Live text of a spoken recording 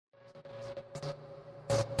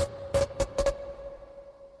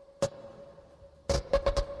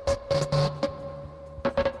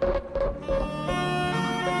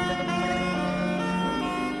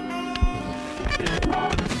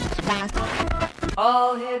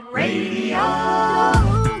All Hit Radio.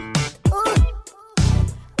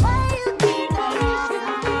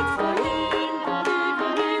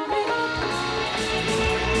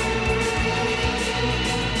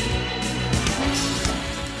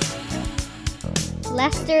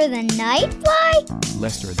 Lester the Nightfly?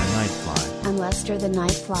 Lester the Nightfly. I'm Lester the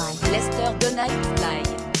Nightfly. Lester the Nightfly.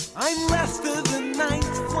 I'm Lester the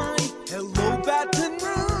Nightfly. Hello, Baton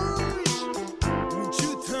Rouge. Won't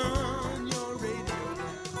you turn your radio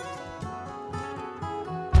down?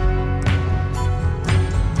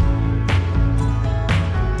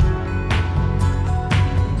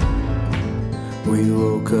 We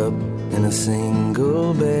woke up in a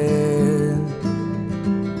single bed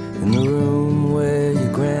in the room where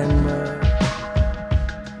your grandma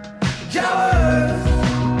showers,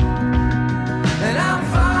 and I'm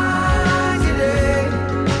fine today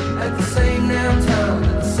at the same damn time,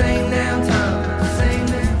 at the same damn time, at the same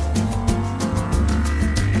damn.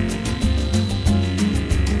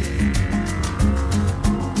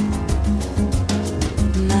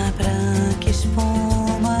 Na branca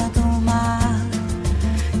espuma do mar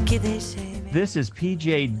que deixei. This is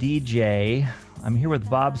PJ DJ. I'm here with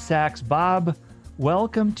Bob Sachs. Bob,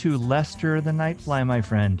 welcome to Lester the Nightfly, my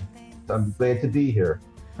friend. I'm glad to be here.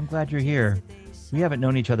 I'm glad you're here. We haven't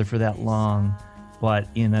known each other for that long, but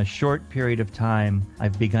in a short period of time,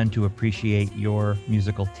 I've begun to appreciate your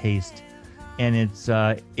musical taste, and it's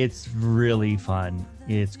really fun.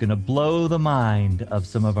 It's going to blow the mind of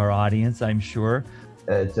some of our audience, I'm sure.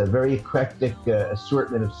 It's a very eclectic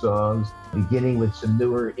assortment of songs, beginning with some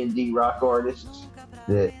newer indie rock artists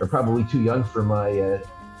that are probably too young for my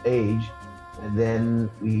age. And then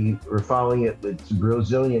we were following it with some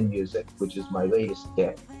Brazilian music, which is my latest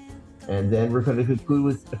pick. And then we're going to conclude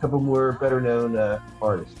with a couple more better-known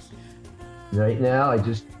artists. Right now, I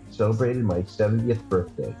just celebrated my 70th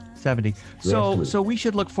birthday. 70. So we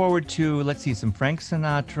should look forward to, let's see, some Frank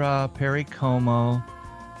Sinatra, Perry Como,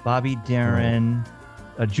 Bobby Darin,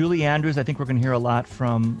 Julie Andrews. I think we're going to hear a lot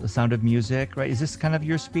from The Sound of Music, right? Is this kind of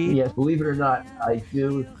your speed? Yes, believe it or not, I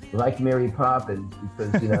do like Mary Poppins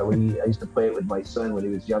because, I used to play it with my son when he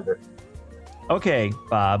was younger. Okay,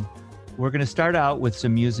 Bob, we're going to start out with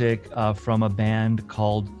some music from a band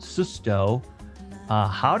called Susto.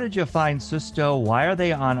 How did you find Susto? Why are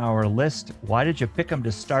they on our list? Why did you pick them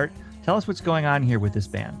to start? Tell us what's going on here with this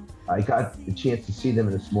band. I got the chance to see them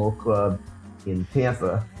in a small club in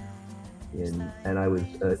Tampa. And I was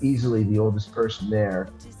easily the oldest person there.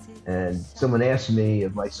 And someone asked me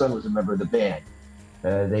if my son was a member of the band.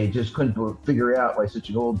 They just couldn't figure out why such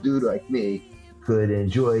an old dude like me could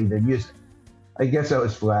enjoy their music. I guess I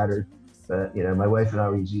was flattered. My wife and I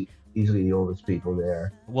were easily the oldest people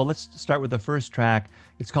there. Well, let's start with the first track.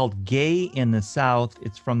 It's called Gay in the South.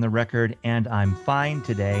 It's from the record And I'm Fine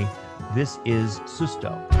Today. This is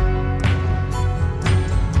Susto.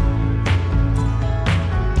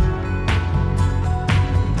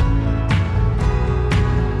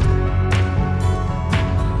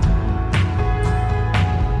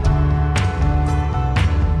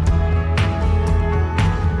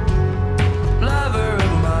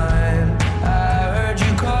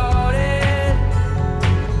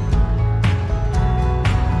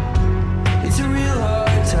 It's a real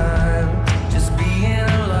hard time just being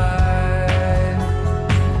alive.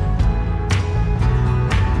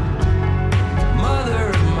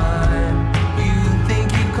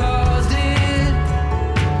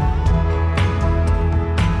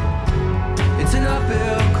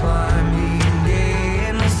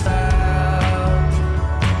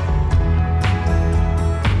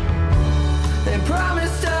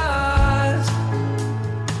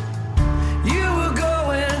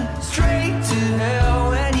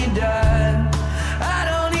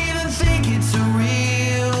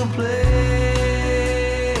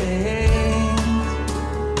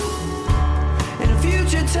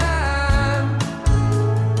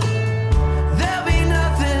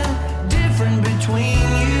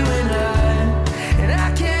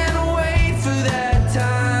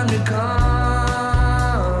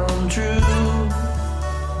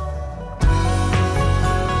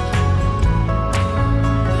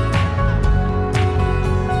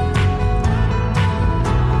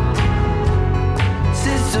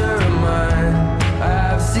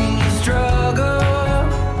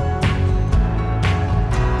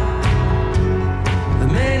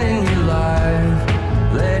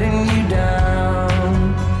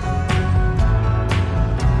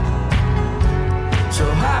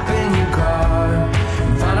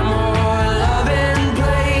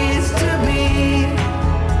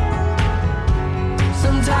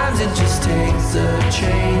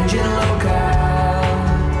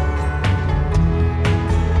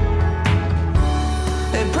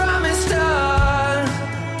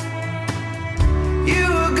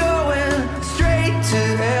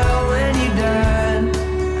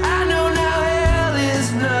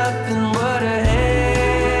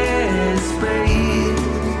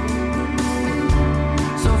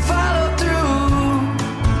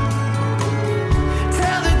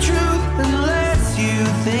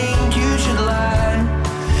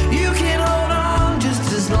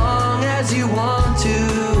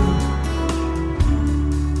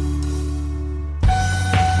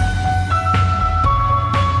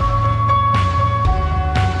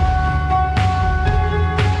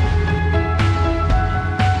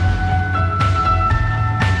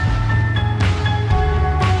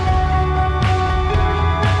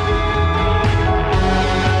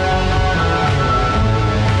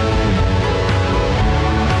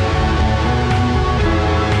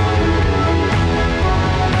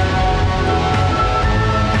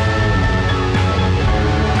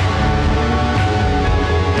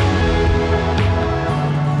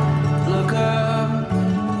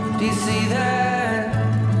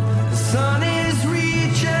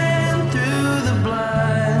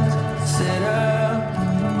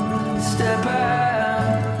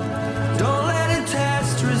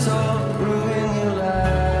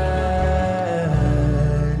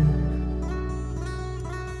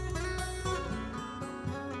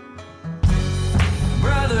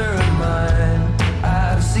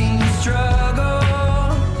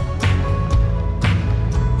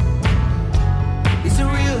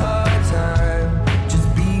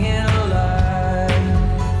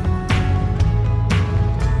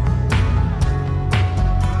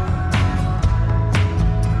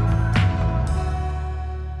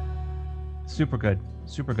 Super good.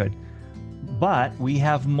 Super good. But we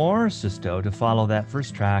have more, Sisto, to follow that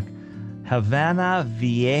first track, Havana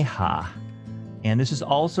Vieja. And this is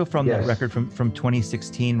also from that record from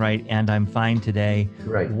 2016, right? And I'm Fine Today.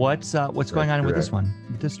 Right. What's going on with this one,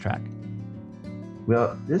 with this track?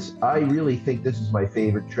 Well, I really think this is my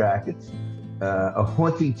favorite track. It's a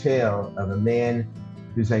haunting tale of a man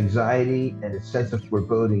whose anxiety and his sense of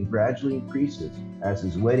foreboding gradually increases as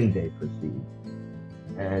his wedding day proceeds.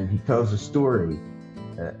 And he tells a story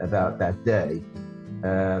about that day.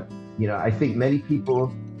 I think many people,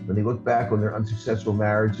 when they look back on their unsuccessful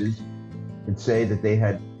marriages, can say that they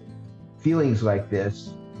had feelings like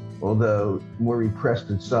this, although more repressed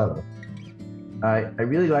and subtle. I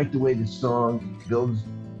really like the way the song builds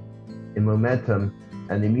in momentum,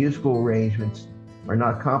 and the musical arrangements are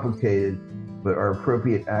not complicated, but are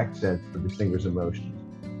appropriate accents for the singer's emotions.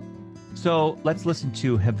 So let's listen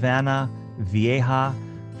to Havana Vieja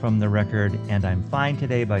from the record And I'm Fine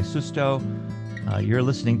Today by Susto. You're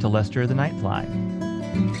listening to Lester the Nightfly.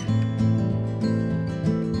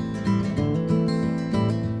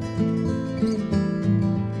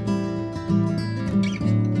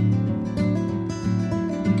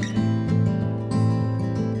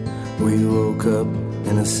 We woke up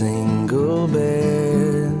in a single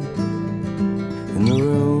bed in the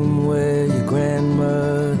room where your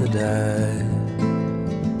grandmother died.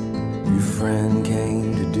 Your friend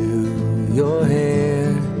came to do your hair.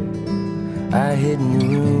 I hid in your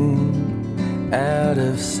room out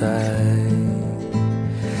of sight.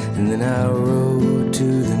 And then I rode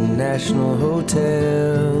to the National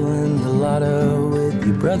Hotel in the lotto with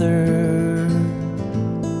your brother.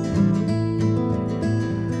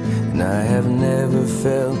 And I have never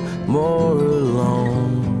felt more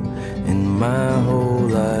alone in my whole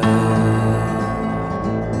life.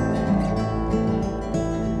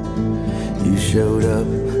 You showed up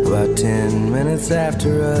about 10 minutes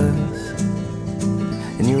after us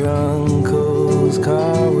in your uncle's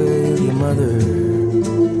car with your mother.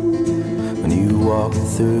 When you walked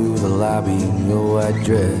through the lobby in your white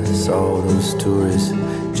dress, all those tourist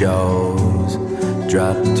jaws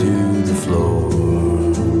dropped to the floor.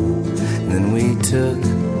 Then we took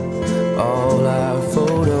all our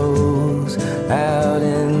photos out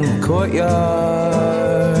in the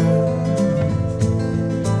courtyard.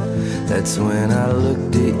 That's when I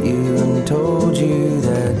looked at you and told you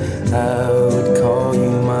that I would call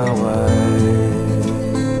you my wife.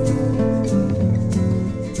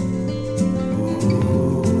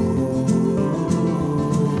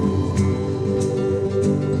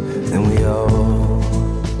 Then we all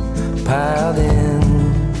piled in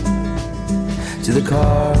to the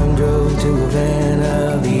car and drove to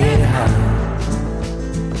Havana Vieja.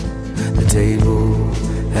 The table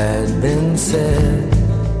had been set,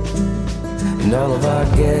 and all of our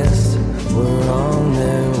guests were on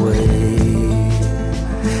their way.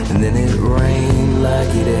 And then it rained like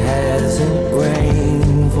it hasn't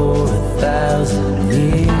rained for 1,000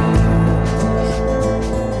 years.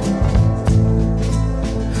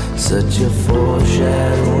 Such a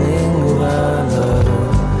foreshadowing of our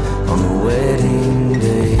love on the wedding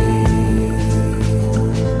day.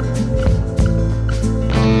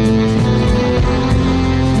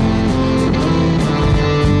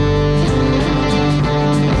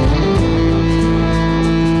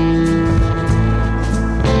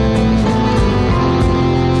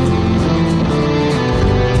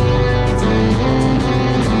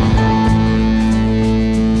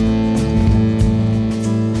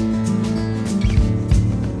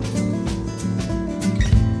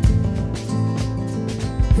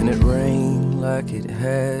 It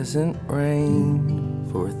hasn't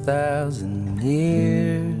rained for 1,000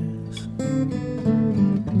 years,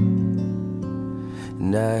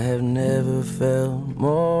 and I have never felt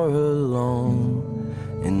more alone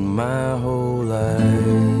in my whole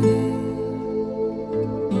life.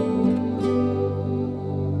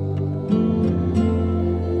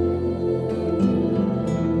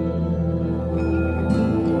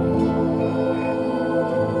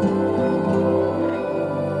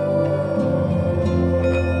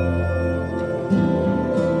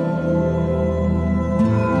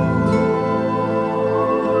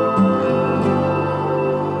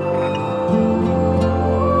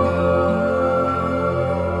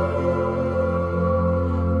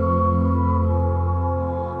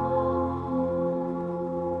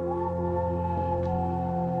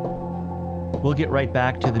 We'll get right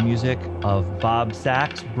back to the music of Bob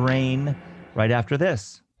Sax's Brain right after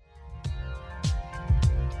this.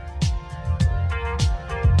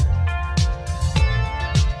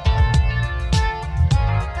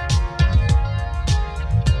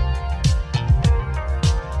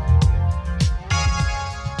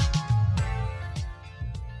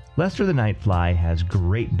 Lester the Nightfly has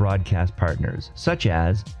great broadcast partners, such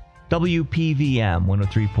as WPVM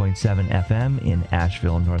 103.7 FM in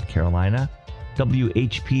Asheville, North Carolina,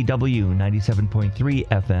 WHPW 97.3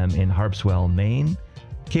 FM in Harpswell, Maine,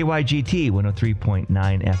 KYGT 103.9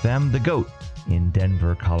 FM, The Goat in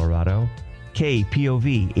Denver, Colorado,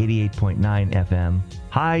 KPOV 88.9 FM,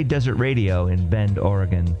 High Desert Radio in Bend,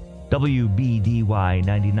 Oregon, WBDY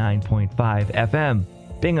 99.5 FM,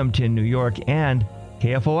 Binghamton, New York, and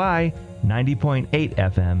KFOI 90.8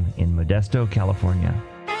 FM in Modesto, California.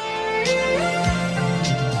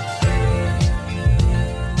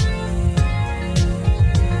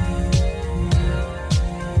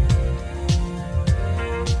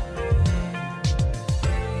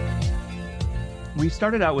 We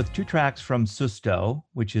started out with two tracks from Susto,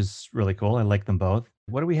 which is really cool. I like them both.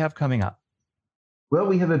 What do we have coming up? Well,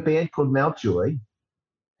 we have a band called Mountjoy,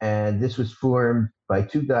 and this was formed by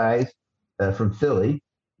two guys from Philly,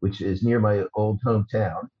 which is near my old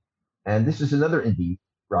hometown. And this is another indie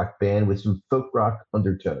rock band with some folk rock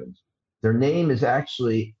undertones. Their name is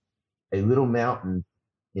actually a little mountain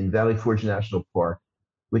in Valley Forge National Park,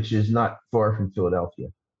 which is not far from Philadelphia.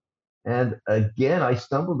 And again, I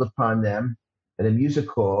stumbled upon them at a music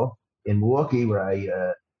hall in Milwaukee,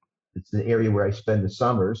 where it's an area where I spend the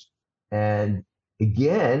summers. And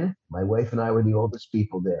again, my wife and I were the oldest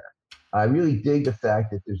people there. I really dig the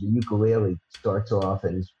fact that there's a ukulele that starts off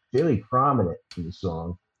and is fairly prominent in the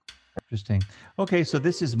song. Interesting. Okay, so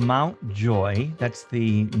this is Mountjoy. That's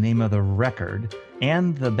the name of the record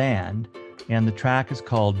and the band. And the track is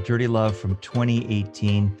called Dirty Love from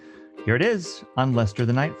 2018. Here it is on Lester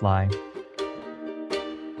the Nightfly.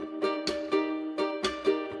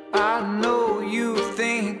 I know you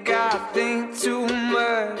think I think too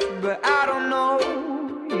much, but I don't know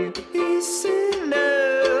you. It's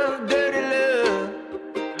love, dirty love.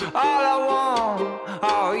 All I want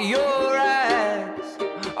are your eyes,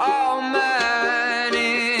 all mine,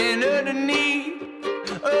 and underneath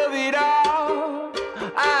of it all,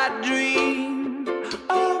 I dream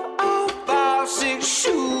of all 5, 6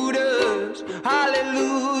 shooters,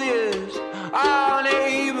 hallelujahs, all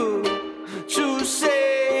able to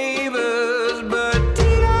save us. But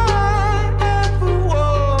did I ever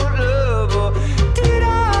want love, or did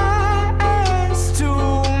I ask too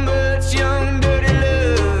much? Young dirty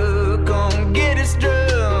love, come get us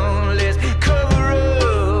drunk, let's cover up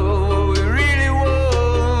what we really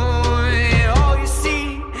want. And all you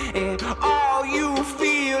see and all you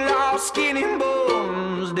feel are skin and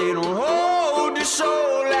bones. They don't hold your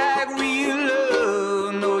soul like real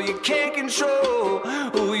love. No, you can't control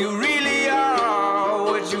who you really are,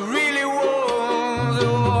 what you really want.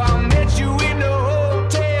 So I met you in the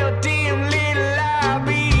hotel, dim little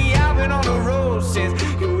lobby. I've been on the road since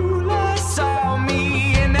you last saw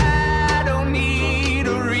me, and I don't need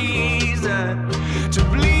a reason to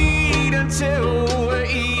bleed until we're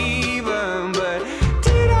even. But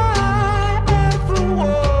did I ever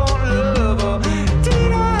want love, or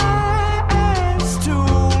did I ask too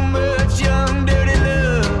much? Young dirty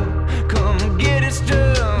love, come get us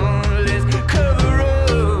drunk, let's cover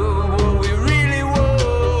up what we really want.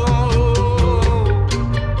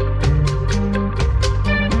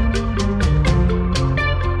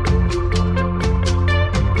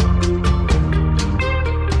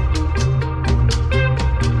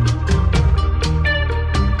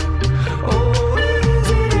 Oh, is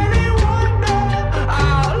it any wonder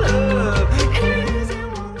our love is it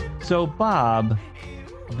wonder? So, Bob,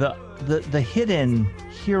 the hidden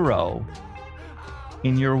hero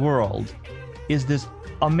in your world is this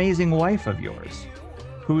amazing wife of yours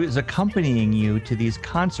who is accompanying you to these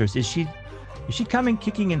concerts. Is she coming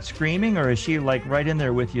kicking and screaming, or is she like right in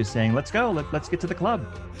there with you saying, let's go, let's get to the club?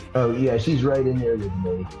 Oh, yeah, she's right in there with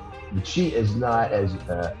me. She is not as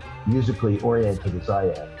musically oriented as I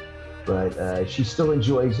am, but she still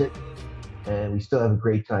enjoys it, and we still have a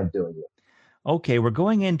great time doing it. Okay, we're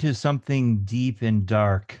going into something deep and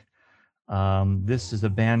dark. This is a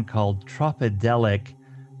band called Tropidelic.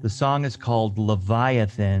 The song is called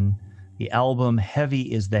Leviathan. The album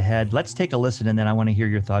Heavy is the Head. Let's take a listen, and then I want to hear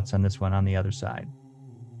your thoughts on this one on the other side.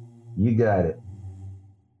 You got it.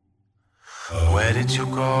 Where did you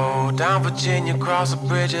go? Down Virginia, cross a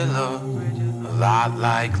bridge, it looked a lot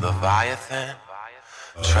like Leviathan.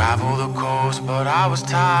 Travel the coast, but I was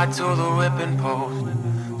tied to the whipping post,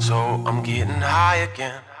 so I'm getting high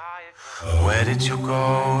again. Where did you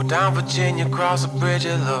go? Down Virginia, cross a bridge,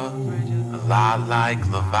 it looked a lot like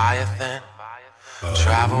Leviathan.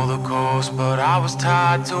 Travel the coast, but I was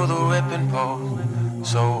tied to the whipping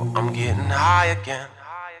post, so I'm getting high again.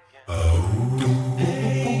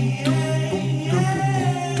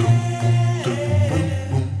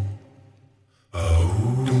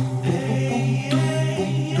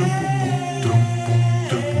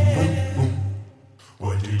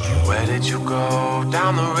 did you go?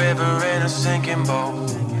 Down the river in a sinking boat.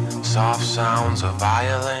 Soft sounds of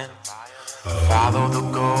violin. Followed the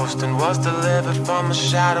ghost and was delivered from the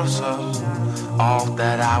shadows of all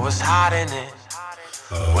that I was hiding in.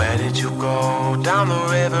 Where did you go? Down the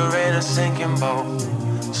river in a sinking boat.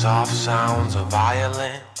 Soft sounds of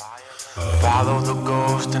violin. Followed the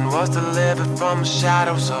ghost and was delivered from the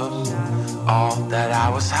shadows of all that I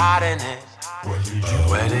was hiding in.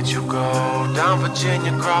 Where did you go? Down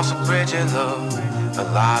Virginia, cross a bridge it looked a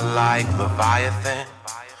lot like Leviathan.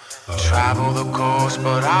 Travel the coast,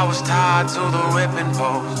 but I was tied to the whipping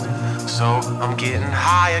post, so I'm getting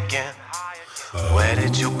high again. Where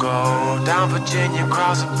did you go? Down Virginia,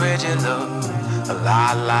 cross a bridge it looked a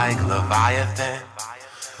lot like Leviathan.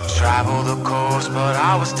 Travel the coast, but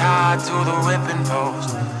I was tied to the whipping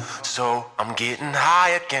post, so I'm getting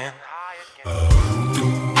high again.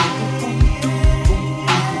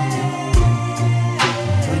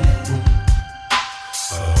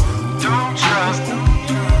 Don't trust.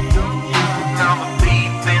 I'm a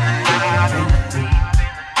thief in the night.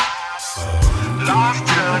 Lost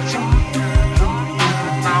touch.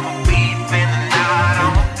 I'm a thief in the night.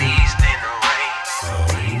 I'm a beast in the rain.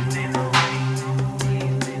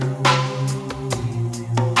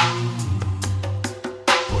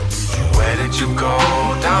 Where did you go?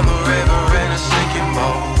 Down the river in a sinking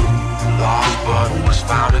boat. Lost but was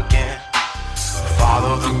found again.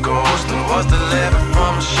 Followed the ghost and was delivered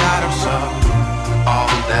from the shadows of all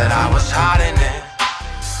that I was hiding in.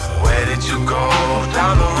 Where did you go?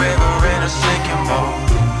 Down the river in a sinking boat.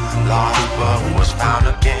 Lost but was found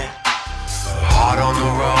again. Hard on the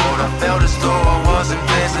road, I felt as though I was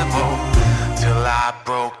invisible, till I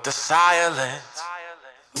broke the silence.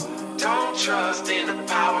 Don't trust in the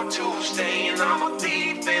power to abstain. I'm a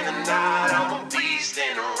thief in the night, I'm a beast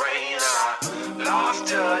in the rain. I lost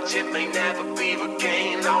touch, it may never be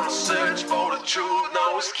regained. On a search for the truth,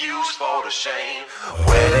 no excuse for the shame.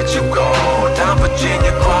 Where did you go? Down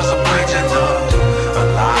Virginia, cross a bridge and looked a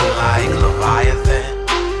lot like Leviathan.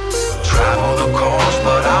 Travel the coast,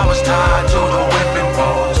 but I was tied to the whipping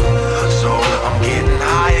post, so I'm getting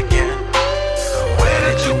high again. Where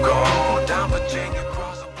did you go? Down Virginia,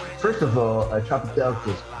 cross a bridge. First of all, Tropidelic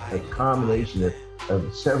is a combination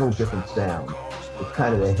of several different sounds. It's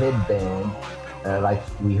kind of a headband, like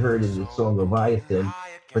we heard in the song Leviathan,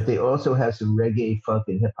 but they also have some reggae, funk,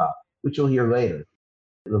 and hip hop, which you'll hear later.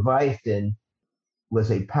 Leviathan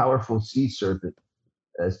was a powerful sea serpent,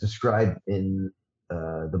 as described in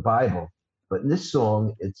the Bible. But in this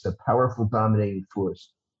song, it's a powerful, dominating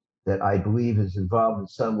force that I believe is involved in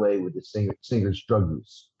some way with the singer's drug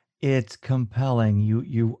use. It's compelling.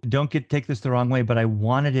 You don't take this the wrong way, but I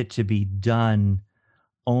wanted it to be done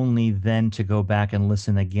only then to go back and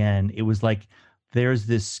listen again. It was like there's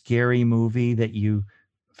this scary movie that you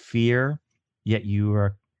fear, yet you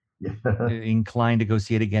are inclined to go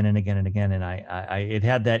see it again and again and again. And it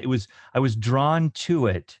had that. I was drawn to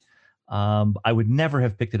it. I would never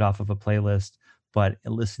have picked it off of a playlist, but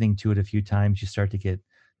listening to it a few times, you start to get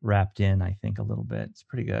wrapped in, I think, a little bit. It's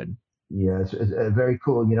pretty good. Yeah, it's very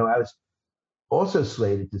cool. You know, I was also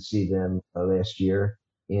slated to see them last year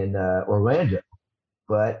in Orlando,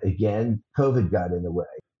 but again, COVID got in the way.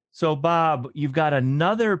 So, Bob, you've got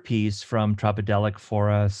another piece from Tropidelic for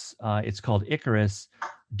us. It's called Icarus.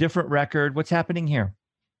 Different record. What's happening here?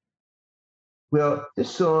 Well,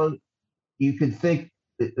 this song, you could think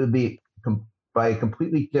it would be by a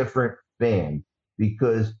completely different band,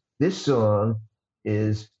 because this song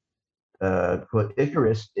is called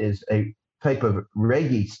Icarus, is a type of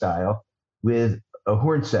reggae style with a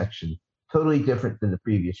horn section, totally different than the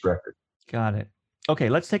previous record. Got it. Okay,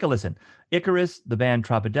 let's take a listen. Icarus, the band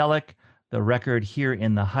Tropidelic, the record Here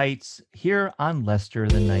in the Heights, here on Lester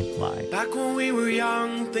the Nightfly. Back when we were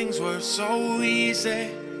young, things were so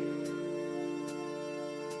easy.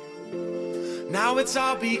 Now it's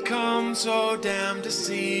all become so damn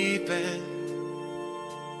deceiving.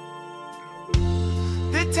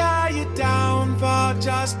 They tie you down for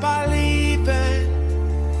just by leaving.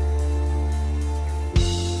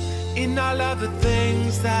 In all of the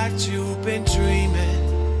things that you've been dreaming.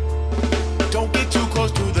 Don't get too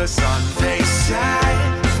close to the sun, they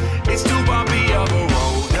say. It's too bumpy of a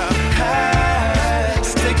road ahead.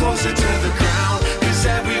 Stay closer to the ground, cause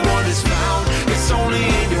everyone is found. It's only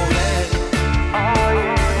in your head.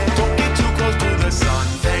 Don't get too close to the sun,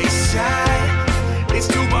 they say. It's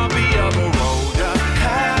too bumpy of a road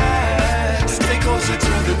ahead. Stay closer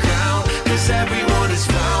to the ground, cause everyone is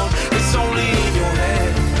found. It's only in your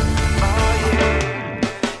head.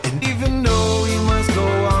 And even though you must go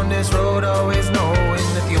on this road, always knowing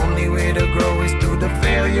that the only way to grow is through the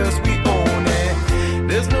failures we own it.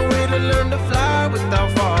 There's no way to learn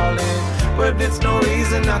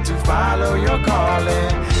reason not to follow your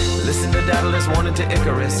calling. Listen to Daedalus warning to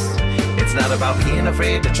Icarus. It's not about being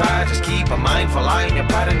afraid to try, just keep a mindful eye on your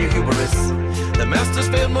pride and your hubris. The master's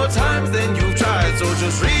failed more times than you've tried, so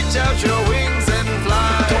just reach out your wings and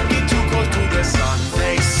fly. Don't get too close to the sun,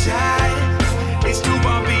 they say. It's too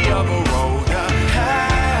bumpy of a road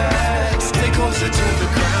ahead. Stay closer to the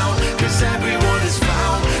ground, cause everyone is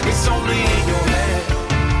found. It's only in your head.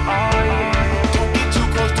 Oh yeah. Don't get too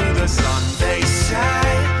close to the sun, they say.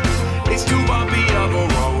 It's too bumpy of a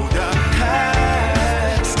road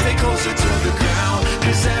ahead. Stay closer to the ground,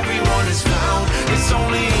 cause everyone is found. It's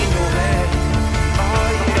only in your head. Oh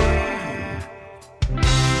yeah.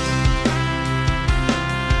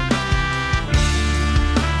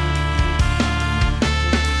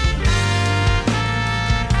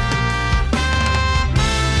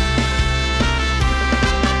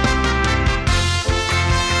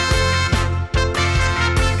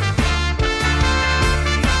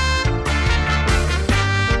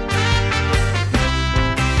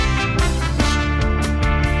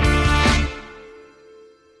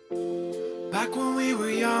 Back when we were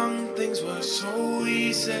young, things were so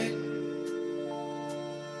easy.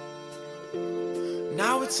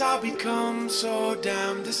 Now it's all become so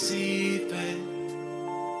damn deceiving.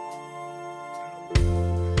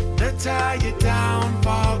 They tie you down,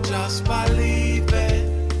 fall just by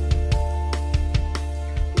leaving.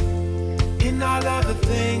 In all of the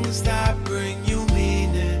things that bring you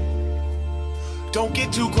meaning. Don't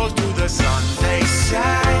get too close to the sun, they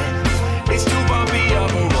say. It's too bumpy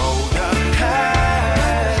of a road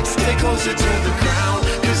ahead. Stay closer to the ground,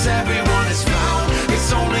 cause everyone is found.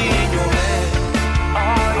 It's only in your head. Oh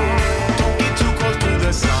yeah. Don't get too close to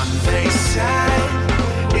the sun, they say.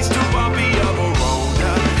 It's too bumpy of a road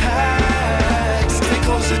ahead. Stay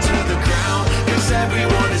closer to the ground, cause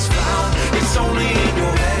everyone is found. It's only in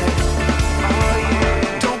your head. Oh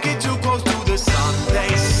yeah. Don't get too close to the sun,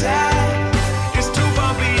 they say. It's too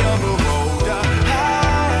bumpy of a road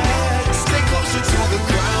ahead. Stay closer to the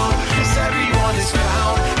ground, cause everyone is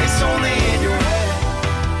found. It's only in your head.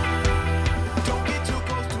 Don't get too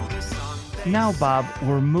close to the sun. Now, Bob,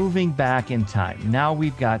 we're moving back in time. Now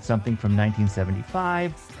we've got something from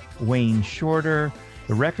 1975, Wayne Shorter.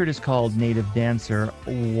 The record is called Native Dancer.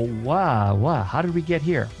 Wow. How did we get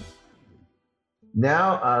here?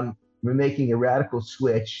 Now we're making a radical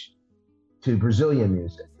switch to Brazilian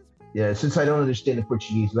music. Yeah, since I don't understand the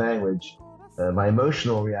Portuguese language, my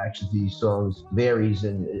emotional reaction to these songs varies,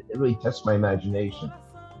 and it really tests my imagination.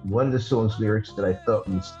 One of the song's lyrics that I felt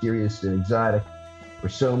mysterious and exotic were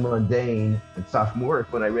so mundane and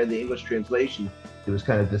sophomoric. When I read the English translation, it was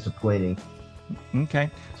kind of disappointing. Okay,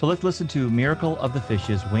 so let's listen to Miracle of the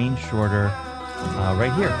Fishes, Wayne Shorter,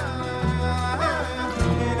 right here.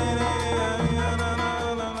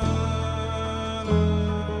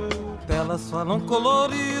 Elas falam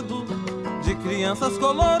colorido, de crianças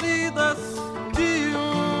coloridas, de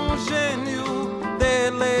gênio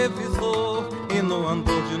televisor. E no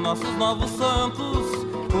andor de nossos novos santos,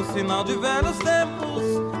 o sinal de velhos tempos.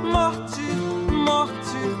 Morte,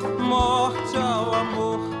 morte, morte ao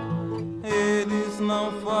amor. Eles não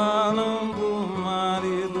falam do mar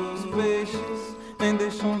e dos peixes, nem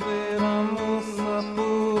deixam ver a moça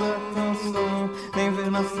pura canção, nem ver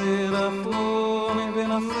nascer a flor, nem ver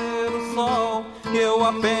nascer o sol. Eu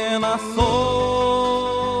apenas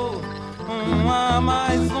sou a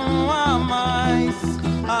mais,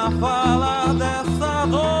 a falar dessa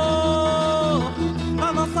dor,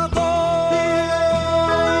 a nossa dor.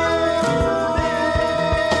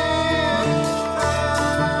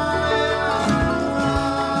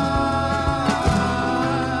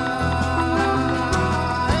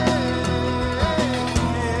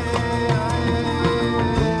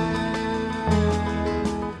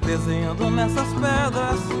 Desenhando nessas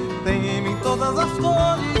pedras, tem em mim todas as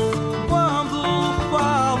cores. Quando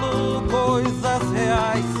falo coisas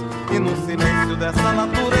reais, e no silêncio dessa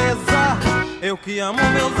natureza, eu que amo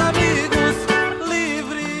meus amigos,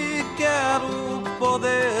 livre quero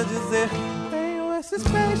poder dizer: tenho esses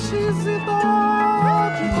peixes e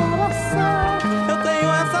dor de coração. Eu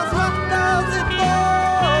tenho essas vacas e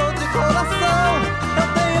dor de coração. Eu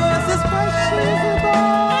tenho esses peixes e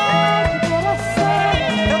dor de coração.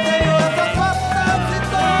 Eu tenho essas vacas e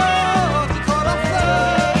dor de coração.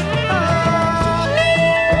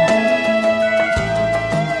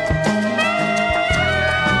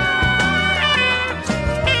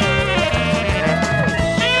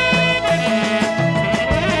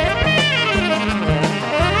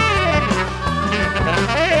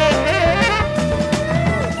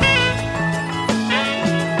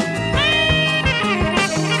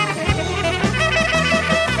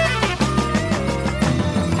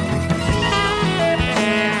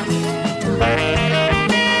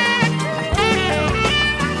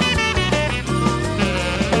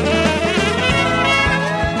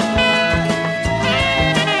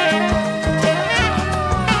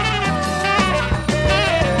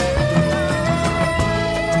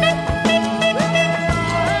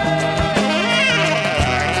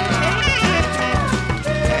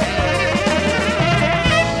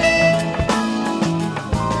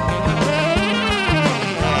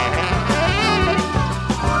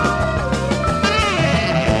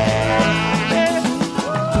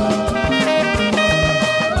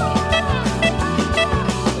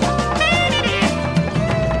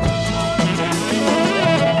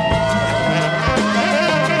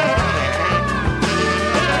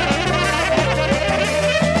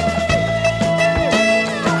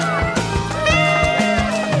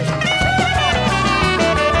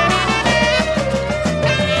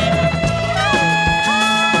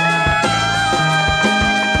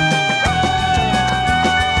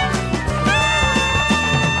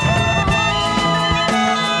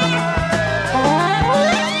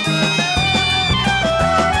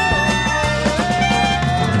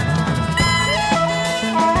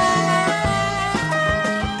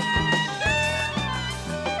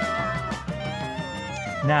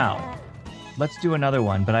 let's do another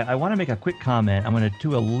one. But I want to make a quick comment. I'm going to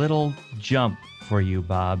do a little jump for you,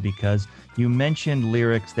 Bob, because you mentioned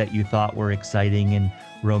lyrics that you thought were exciting and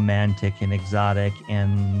romantic and exotic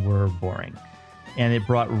and were boring. And it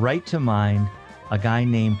brought right to mind a guy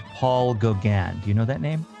named Paul Gauguin. Do you know that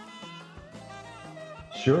name?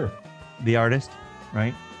 Sure. The artist,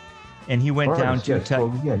 right? And he went down to... Paul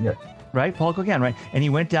Gauguin, Right? Paul Gauguin, right? And he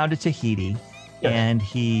went down to Tahiti. Yes. And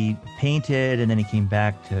he painted, and then he came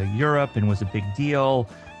back to Europe and was a big deal.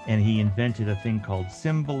 And he invented a thing called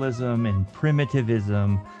symbolism and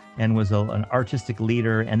primitivism and was an artistic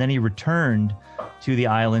leader. And then he returned to the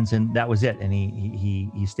islands, and that was it. And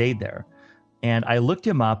he stayed there. And I looked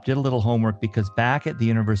him up, did a little homework, because back at the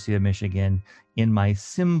University of Michigan, in my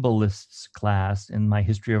symbolists class, in my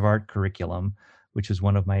history of art curriculum, which is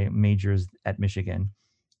one of my majors at Michigan,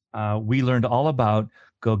 we learned all about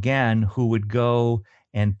Gauguin, who would go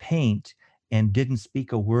and paint and didn't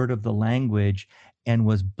speak a word of the language and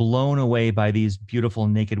was blown away by these beautiful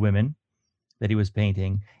naked women that he was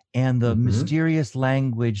painting, and the mysterious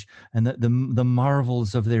language and the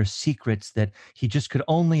marvels of their secrets that he just could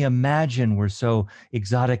only imagine were so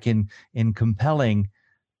exotic and compelling.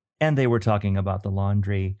 And they were talking about the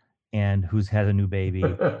laundry and who's had a new baby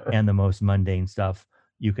and the most mundane stuff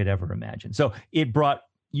you could ever imagine. So it brought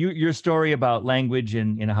your story about language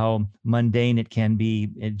and how mundane it can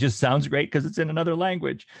be. It just sounds great because it's in another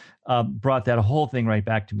language. Brought that whole thing right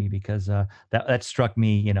back to me, because that struck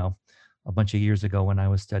me, a bunch of years ago when I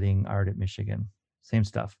was studying art at Michigan. Same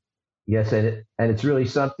stuff. Yes, and it's really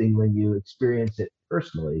something when you experience it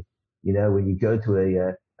personally. When you go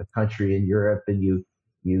to a country in Europe and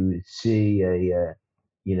you see a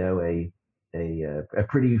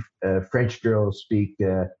pretty French girl speak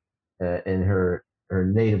in her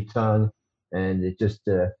native tongue, and it just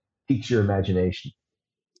piques your imagination.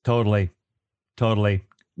 Totally.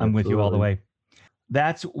 I'm with you all the way.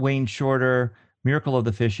 That's Wayne Shorter, Miracle of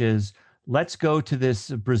the Fishes. Let's go to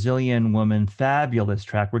this Brazilian woman, fabulous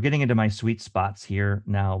track. We're getting into my sweet spots here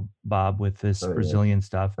now, Bob, with this Brazilian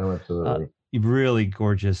stuff. Oh, absolutely. Really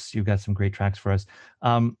gorgeous. You've got some great tracks for us.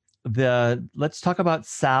 Let's talk about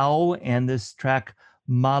Sao and this track,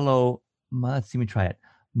 let's see me try it.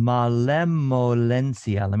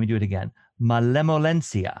 Malemolencia. Let me do it again.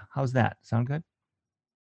 Malemolencia. How's that? Sound good?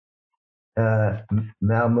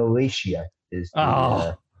 Malmoletia is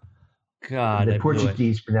God, the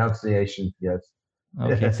Portuguese pronunciation. Yes.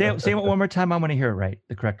 Okay. Say it one more time. I want to hear it right,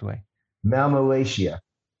 the correct way. Malmoletia.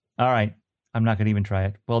 All right. I'm not going to even try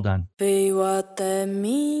it. Well done. Veio até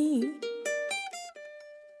mim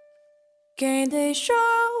quem deixou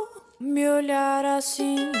me olhar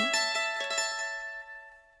assim.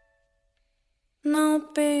 Não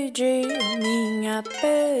pedi minha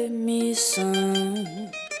permissão,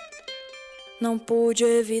 não pude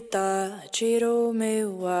evitar, tirou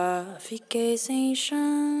meu ar, fiquei sem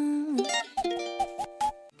chão.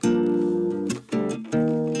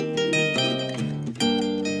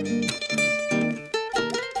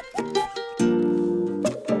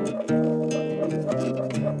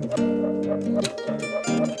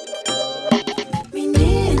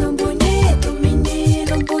 Menino bonito,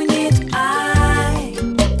 menino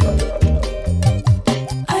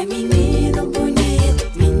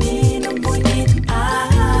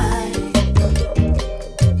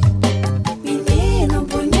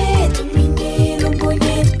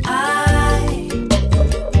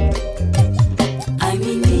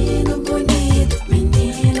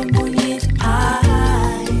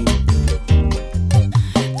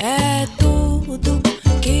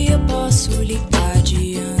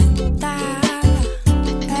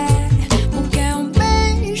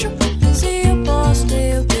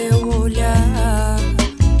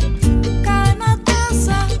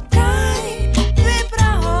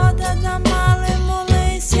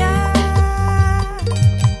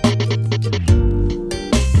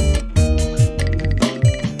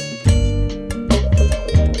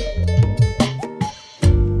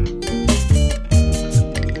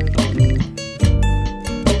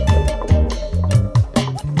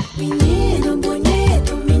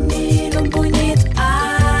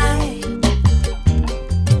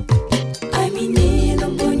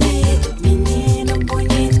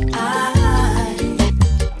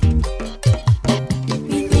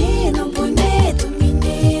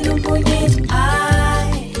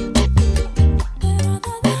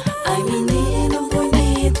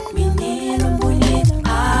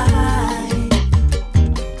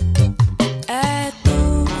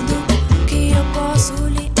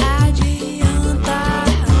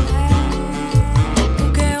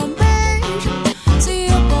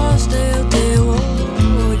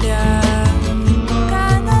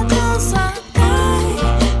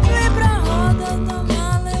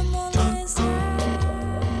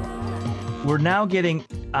now getting,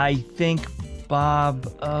 I think, Bob,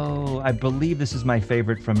 I believe this is my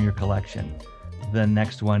favorite from your collection. The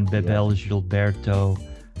next one, Bebel Gilberto.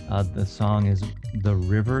 The song is The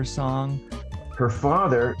River Song. Her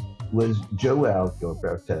father was Joel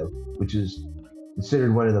Gilberto, which is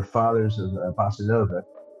considered one of the fathers of bossa nova.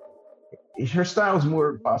 Her style is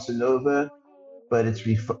more bossa nova, but it's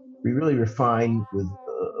really refined with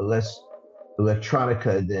less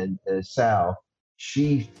electronica than Sal.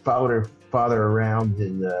 She followed her father around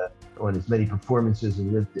on as many performances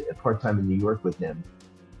and lived part-time in New York with him.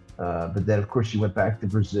 But then, of course, she went back to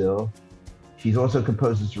Brazil. She's also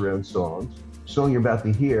composes her own songs. The song you're about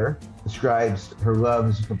to hear describes her love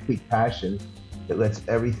as a complete passion that lets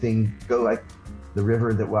everything go like the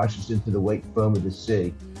river that washes into the white foam of the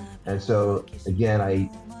sea. And so, again, I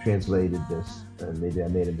translated this, and maybe I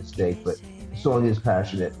made a mistake, but the song is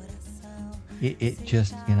passionate. It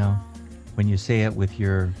just, when you say it with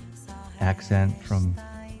your accent from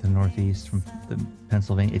the Northeast, from the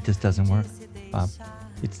Pennsylvania, it just doesn't work, Bob.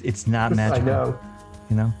 It's not magical.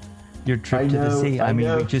 I know. Your trip to the sea. I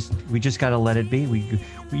mean, we just got to let it be.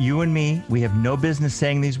 You and me, we have no business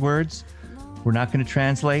saying these words. We're not going to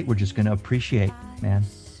translate. We're just going to appreciate, man.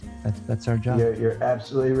 That's our job. You're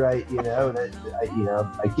absolutely right.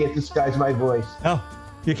 I can't disguise my voice. Oh,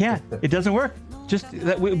 you can't. It doesn't work. Just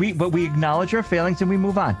that but we acknowledge our failings and we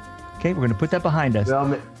move on. Okay, we're going to put that behind us.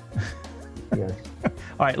 Well, yes.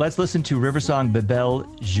 All right, let's listen to River Song Bebel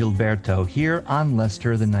Gilberto here on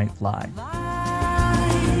Lester the Nightfly.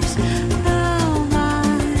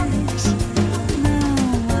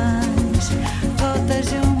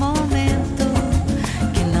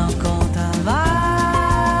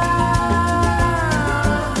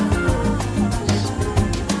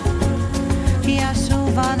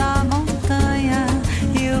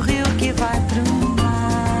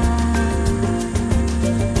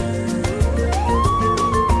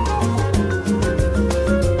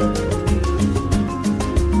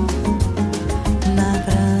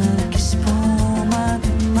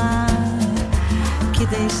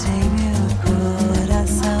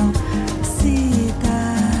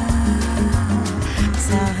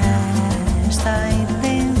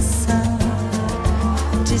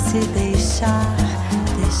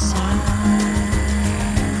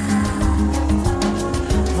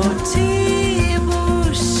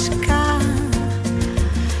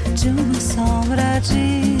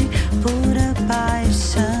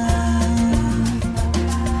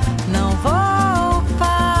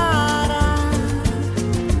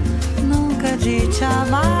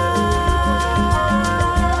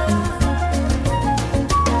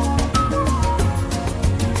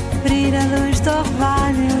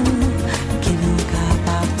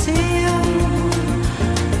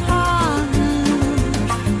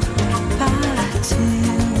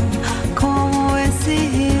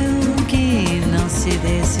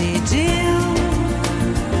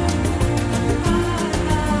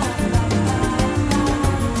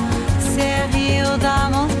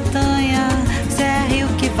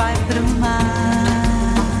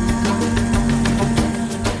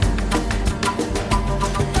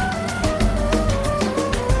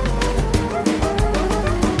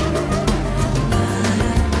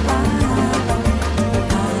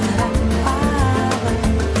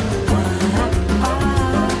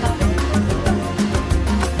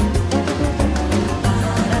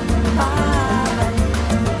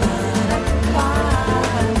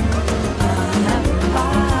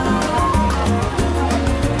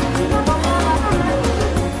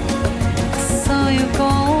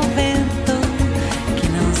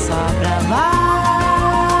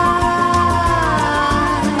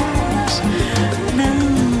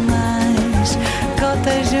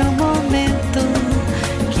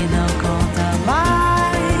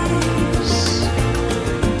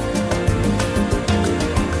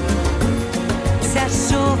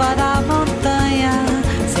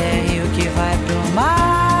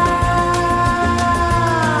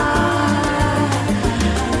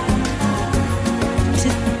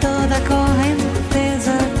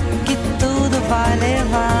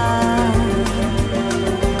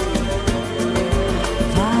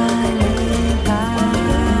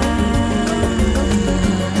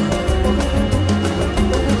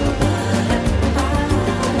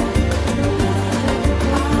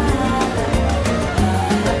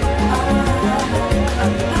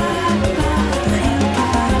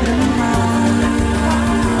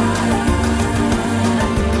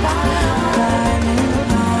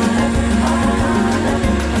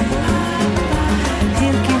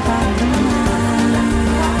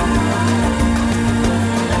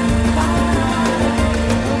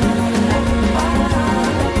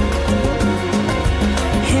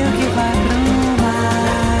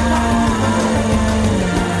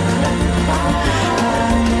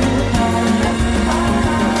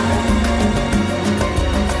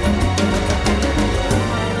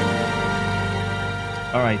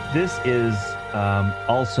 This is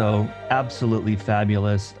also absolutely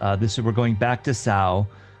fabulous. We're going back to Sao.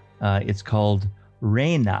 It's called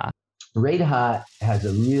Reina. Reina has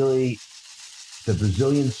the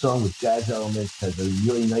Brazilian song with jazz elements, has a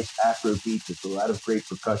really nice Afro beat. There's a lot of great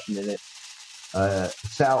percussion in it.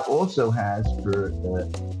 Sal also has, for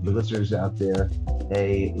the listeners out there,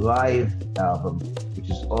 a live album, which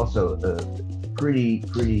is also pretty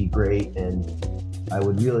great, and I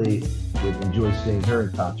would enjoy seeing her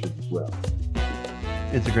in concert as well.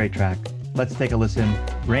 It's a great track. Let's take a listen.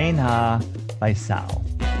 Reina by Sal.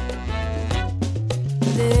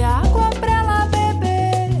 De água pra ela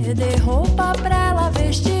beber, de roupa pra ela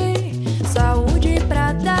vestir, saúde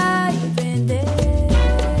pra dar e vender.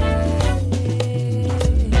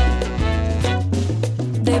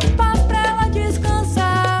 De paz pra ela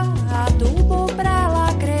descansar, adubo pra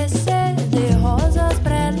ela crescer, de rosas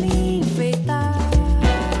pra ela enfeitar.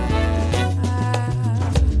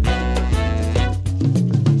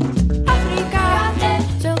 África,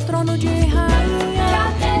 seu trono de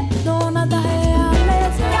rainha, dona da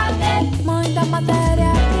realeza, mãe da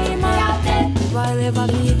matéria-prima, vai levar a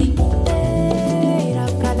vida inteira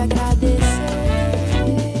pra lhe agradecer.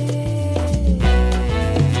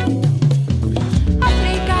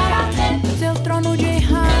 África, seu trono de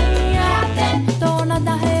rainha, dona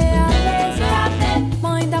da realeza,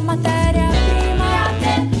 mãe da matéria-prima,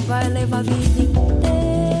 vai levar a vida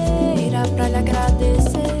inteira pra lhe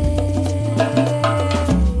agradecer.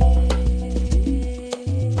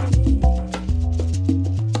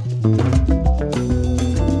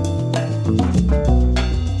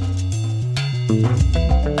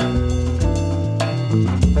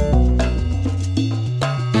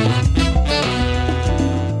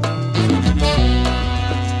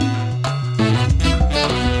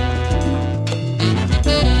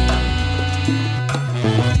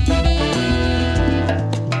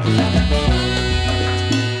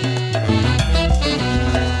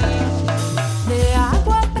 De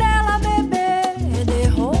água pra ela beber, de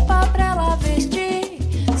roupa pra ela vestir,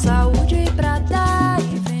 saúde pra dar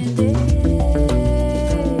e vender.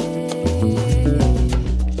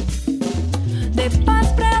 De paz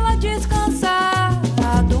pra ela descansar,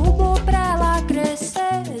 adubo pra ela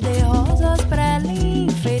crescer, de rosas pra ela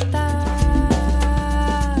enfeitar.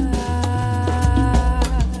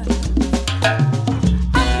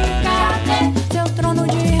 África, seu trono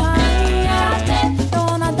de rainha,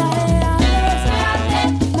 dona da realeza,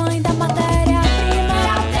 mãe da matéria-prima,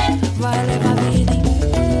 vai levar a vida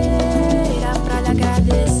inteira pra lhe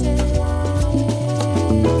agradecer.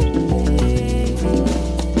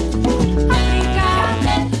 África,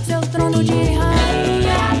 seu trono de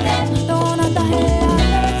rainha, dona da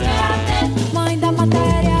realeza, mãe da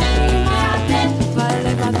matéria-prima, vai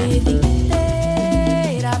levar a vida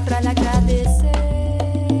inteira pra lhe agradecer.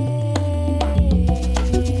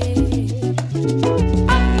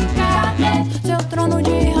 África, seu trono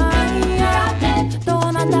de rainha,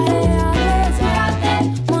 dona da realeza,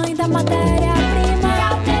 mãe da matéria-prima,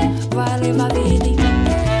 vai levar a vida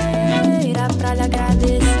inteira pra lhe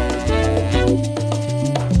agradecer.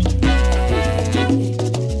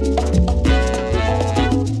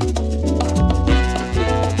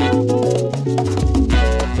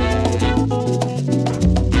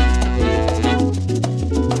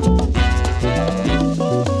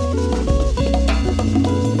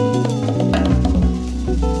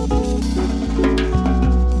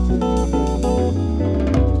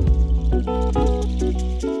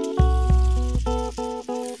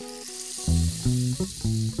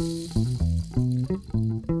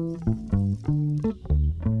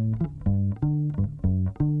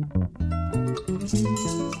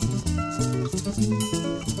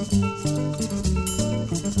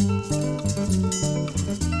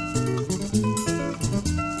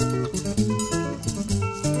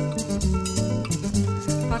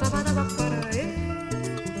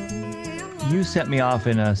 You set me off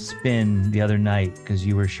in a spin the other night because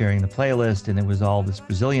you were sharing the playlist and it was all this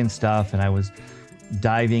Brazilian stuff, and I was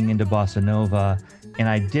diving into bossa nova, and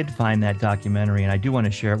I did find that documentary, and I do want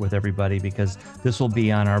to share it with everybody because this will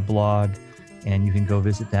be on our blog, and you can go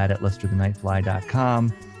visit that at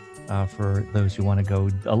lesterthenightfly.com. For those who want to go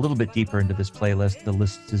a little bit deeper into this playlist, the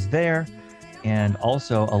list is there, and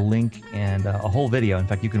also a link and a whole video. In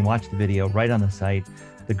fact, you can watch the video right on the site.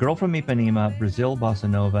 The Girl from Ipanema, Brazil Bossa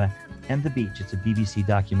Nova, and the Beach. It's a BBC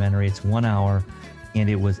documentary. It's 1 hour, and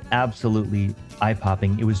it was absolutely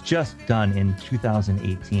eye-popping. It was just done in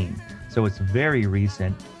 2018, so it's very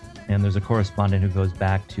recent. And there's a correspondent who goes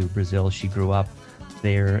back to Brazil. She grew up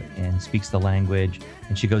there and speaks the language,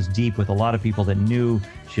 and she goes deep with a lot of people that knew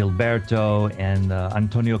Gilberto and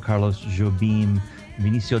Antonio Carlos Jobim,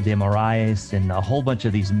 Vinicio de Moraes and a whole bunch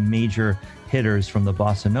of these major hitters from the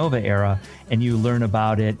Bossa Nova era, and you learn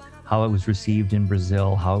about it, how it was received in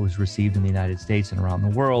Brazil, how it was received in the United States and around the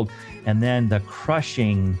world, and then the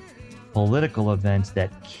crushing political events that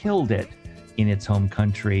killed it in its home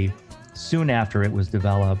country. Soon after it was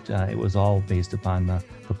developed, it was all based upon the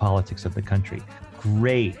politics of the country.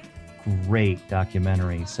 Great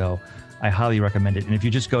documentary. So I highly recommend it. And if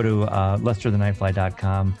you just go to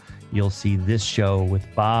LesterTheNightfly.com, you'll see this show with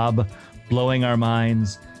Bob blowing our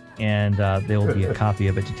minds, and there will be a copy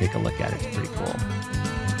of it to take a look at. It's pretty cool.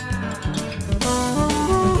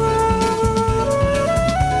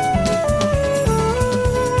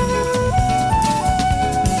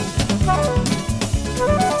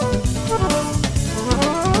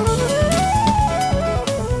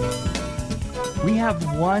 We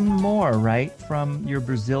have one more, right, from your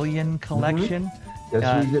Brazilian collection? Mm-hmm.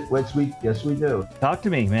 Yes, we do. Talk to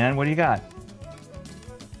me, man. What do you got?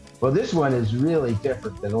 Well, this one is really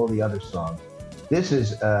different than all the other songs. This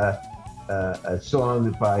is a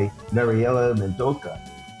song by Mariela Mendonça,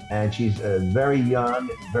 and she's a very young,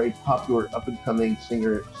 very popular, up-and-coming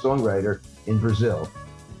singer-songwriter in Brazil.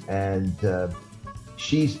 And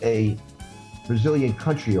she's a Brazilian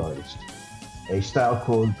country artist, a style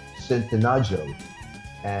called Sertanejo.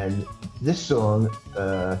 And this song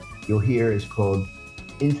you'll hear is called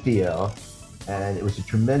Infiel, and it was a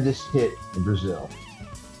tremendous hit in Brazil.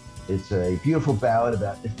 It's a beautiful ballad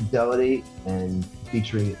about infidelity and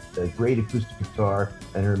featuring a great acoustic guitar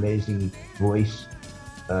and her amazing voice.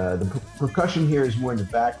 The percussion here is more in the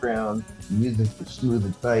background. The music is smooth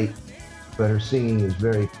and tight, but her singing is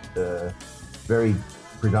very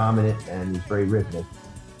predominant and is very rhythmic.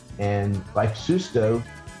 And like Susto,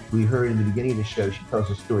 we heard in the beginning of the show, she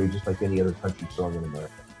tells a story just like any other country song in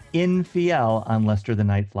America. Infiel on Lester the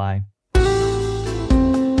Nightfly.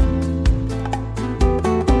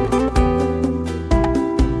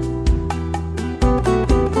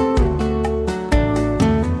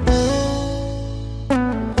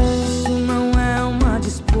 Isso não é uma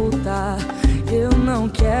disputa, eu não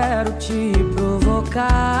quero te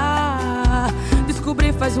provocar.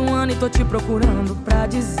 Descobri faz um ano e tô te procurando pra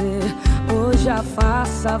dizer: hoje a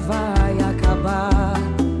farsa vai acabar.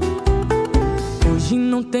 Hoje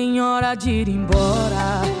não tem hora de ir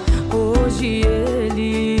embora, hoje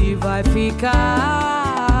ele vai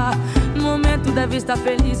ficar. No momento deve estar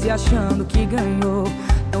feliz e achando que ganhou.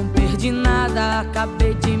 Não perdi nada,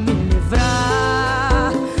 acabei de me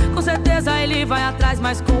livrar. Com certeza ele vai atrás,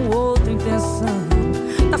 mas com outra intenção.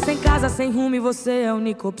 Tá sem casa, sem rumo e você é a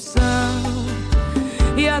única opção.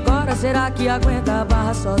 E agora será que aguenta a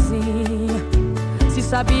barra sozinha? Se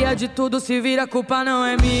sabia de tudo, se vira, a culpa não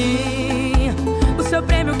é minha. O seu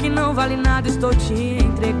prêmio que não vale nada estou te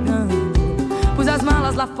entregando. Pus as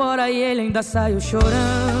malas lá fora e ele ainda saiu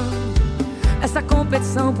chorando. Essa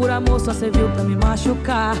competição por amor só serviu pra me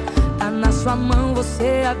machucar. Tá na sua mão,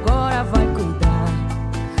 você agora vai cuidar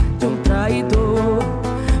de um traidor.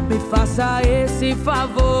 Me faça esse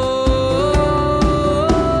favor.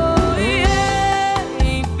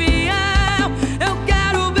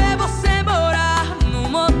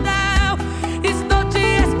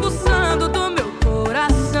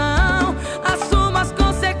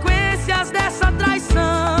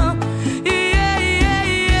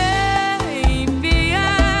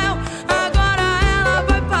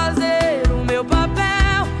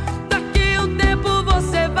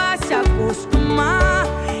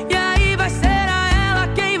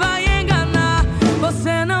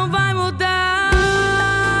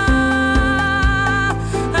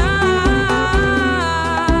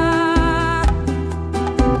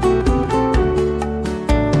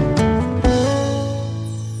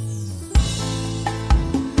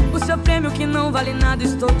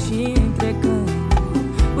 Estou te entregando.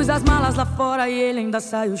 Pus as malas lá fora e ele ainda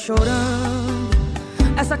saiu chorando.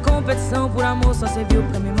 Essa competição por amor só serviu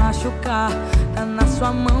pra me machucar. Tá na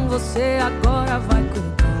sua mão, você agora vai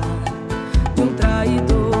cuidar de um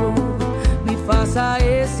traidor. Me faça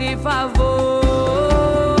esse favor.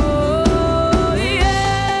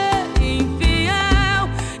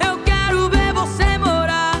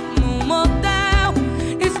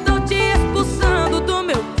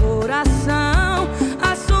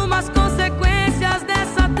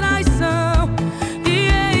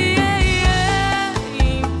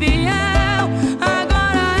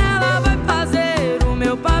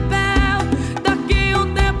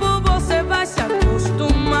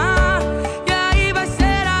 Vai ser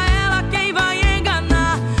a ela quem vai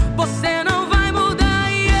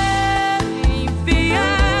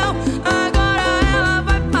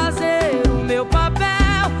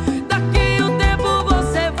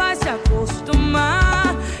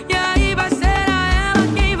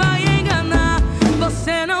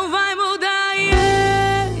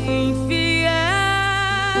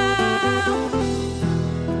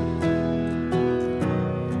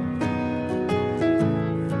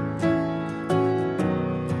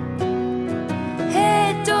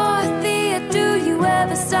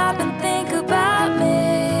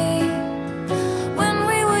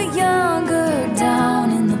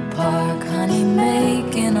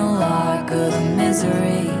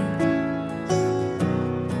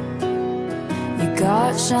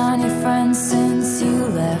shiny friends since you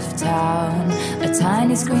left town. A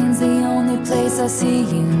tiny screen's the only place I see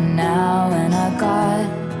you now. And I got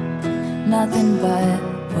nothing but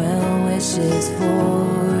well wishes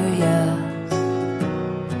for ya.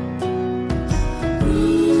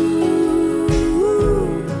 Ooh,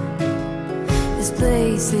 this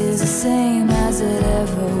place is the same as it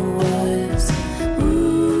ever was.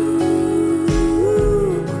 Ooh,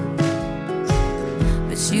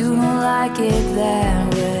 but you don't like it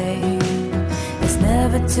that way. It's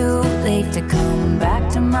never too late to come back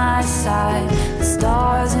to my side. The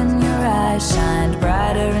stars in your eyes shined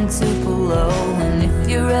brighter and super low. And if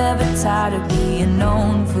you're ever tired of being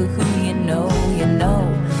known for who you know, you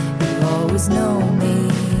always know me,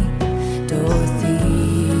 Dorothea.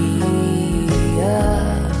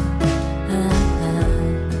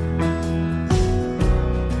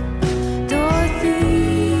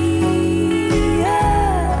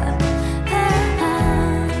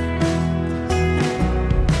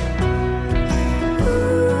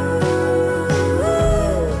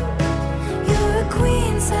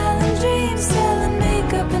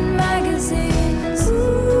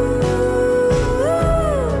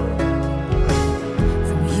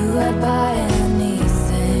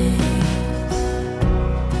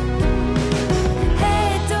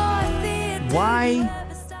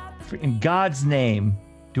 In God's name,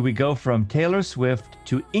 do we go from Taylor Swift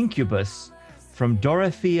to Incubus, from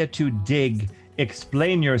Dorothea to Dig?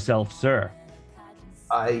 Explain yourself, sir.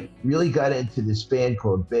 I really got into this band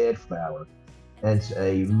called Bad Flower, and it's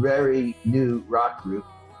a very new rock group,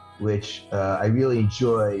 which I really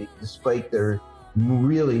enjoy, despite their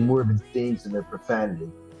really morbid themes and their profanity.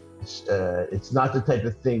 It's not the type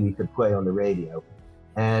of thing we could play on the radio.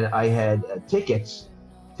 And I had tickets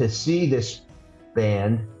to see this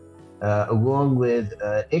band along with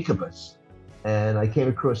Incubus. And I came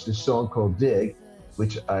across this song called Dig,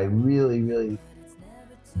 which I really, really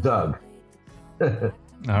dug. All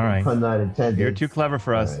right. Pun not intended. You're too clever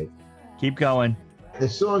for us. Right. Keep going. The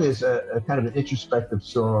song is a kind of an introspective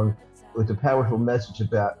song with a powerful message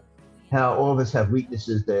about how all of us have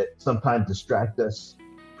weaknesses that sometimes distract us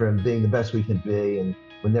from being the best we can be. And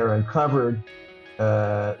when they're uncovered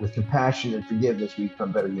with compassion and forgiveness, we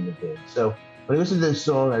become better human beings. So when I listen to this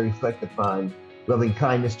song, I reflect upon loving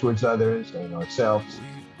kindness towards others and ourselves,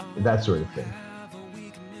 and that sort of thing.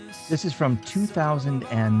 This is from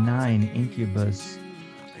 2009, Incubus,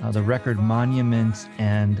 the record Monuments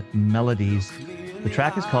and Melodies. The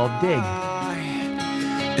track is called Dig.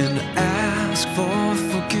 And ask for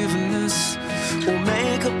forgiveness, or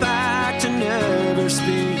make a pact to never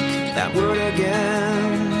speak that word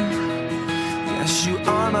again. Yes, you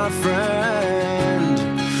are my friend.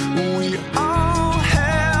 We all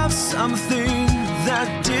have something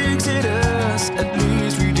that digs at us. At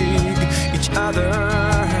least we dig each other.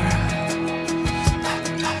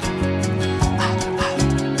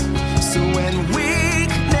 So when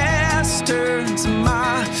weakness turns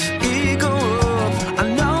my ego up, I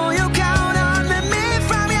know you count on me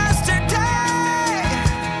from yesterday.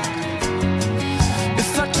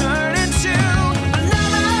 If I turn into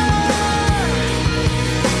another,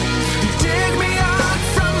 dig me up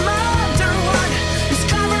from under what is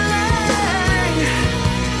covering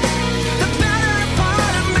the better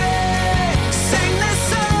part of me. Sing this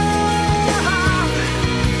song,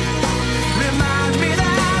 remind me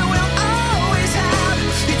that we'll always have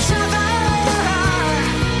each other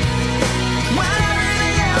when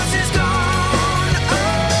everything else is gone.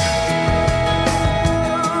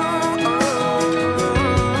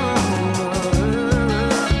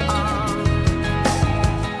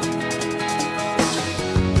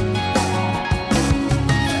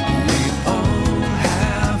 We all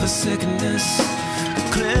have a sickness that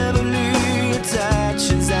cleverly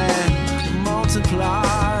attaches and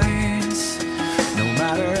multiplies. No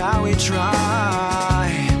matter how we try,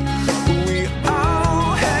 we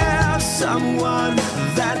all have someone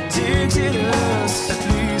that digs at us. At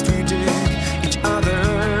least we dig each other.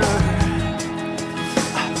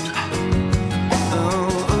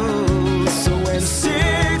 So when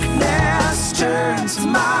sickness turns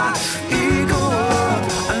my ego up,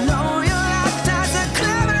 I know you'll act as a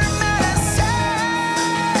clever medicine.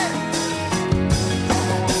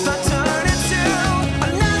 If I turn into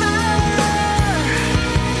another,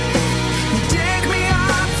 dig me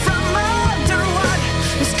up from under what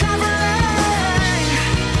is covering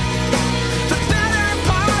the better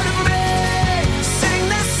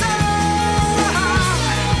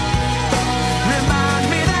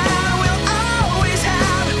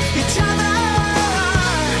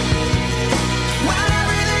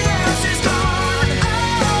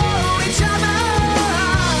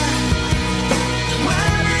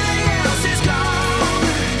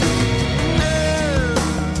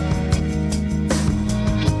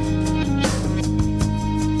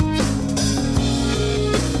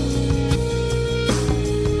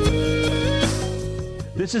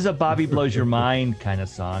This is a Bobby Blows Your Mind kind of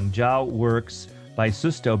song. Ja Works by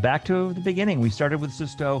Susto. Back to the beginning. We started with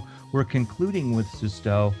Susto. We're concluding with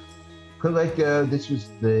Susto. This was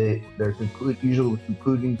their usual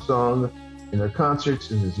concluding song in their concerts.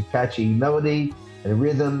 There's a catchy melody and a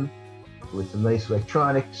rhythm with some nice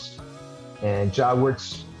electronics. And Ja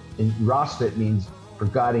Works in Rasta, it means for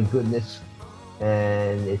God and goodness.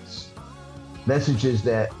 And it's messages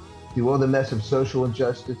that through all the mess of social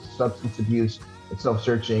injustice, substance abuse, and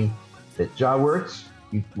self-searching, that Ja Works,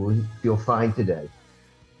 you will feel fine today.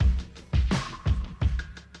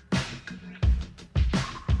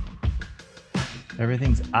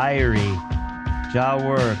 Everything's irie. Ja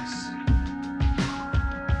Works.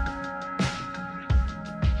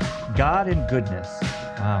 God and goodness.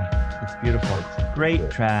 Wow, it's beautiful.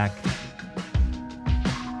 Great track.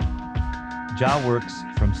 Ja Works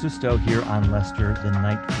from Susto here on Lester the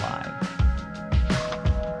Nightfly.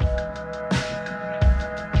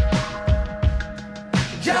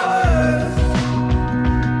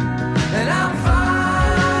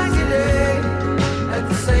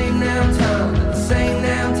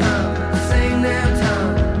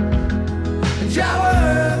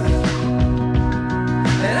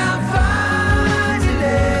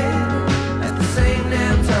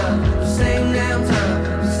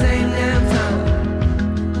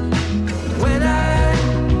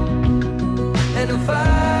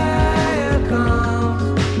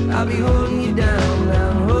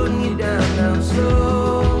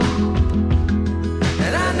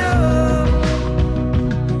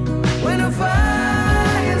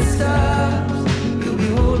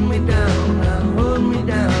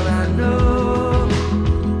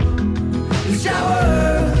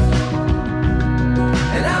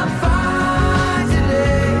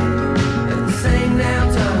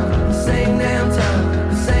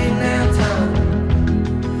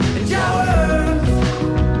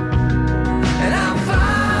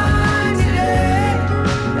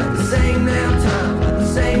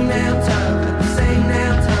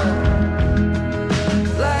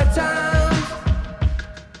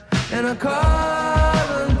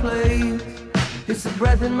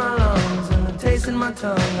 Breath in my lungs and the taste in my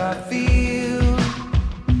tongue. I feel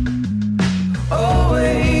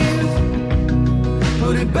always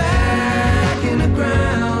put it back in the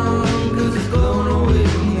ground, 'cause it's going away,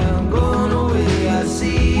 I'm going away, I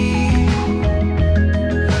see.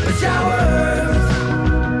 But showers,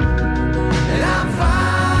 and I'm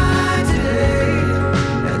fine today,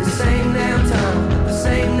 at the same damn time, at the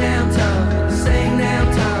same damn time, at the same damn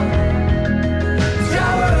time.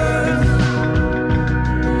 Showers,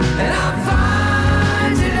 and I'm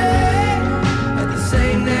fine today, at the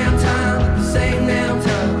same damn time, at the same damn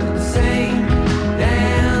time, at the same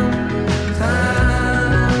damn time.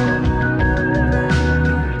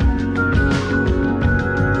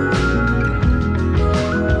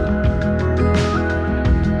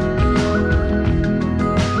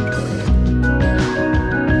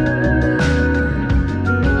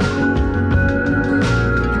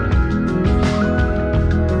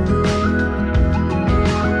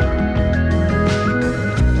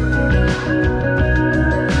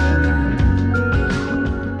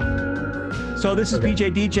 So this is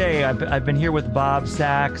BJ DJ. I've been here with Bob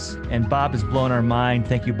Sachs, and Bob has blown our mind.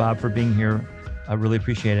 Thank you, Bob, for being here. I really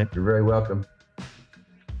appreciate it. You're very welcome.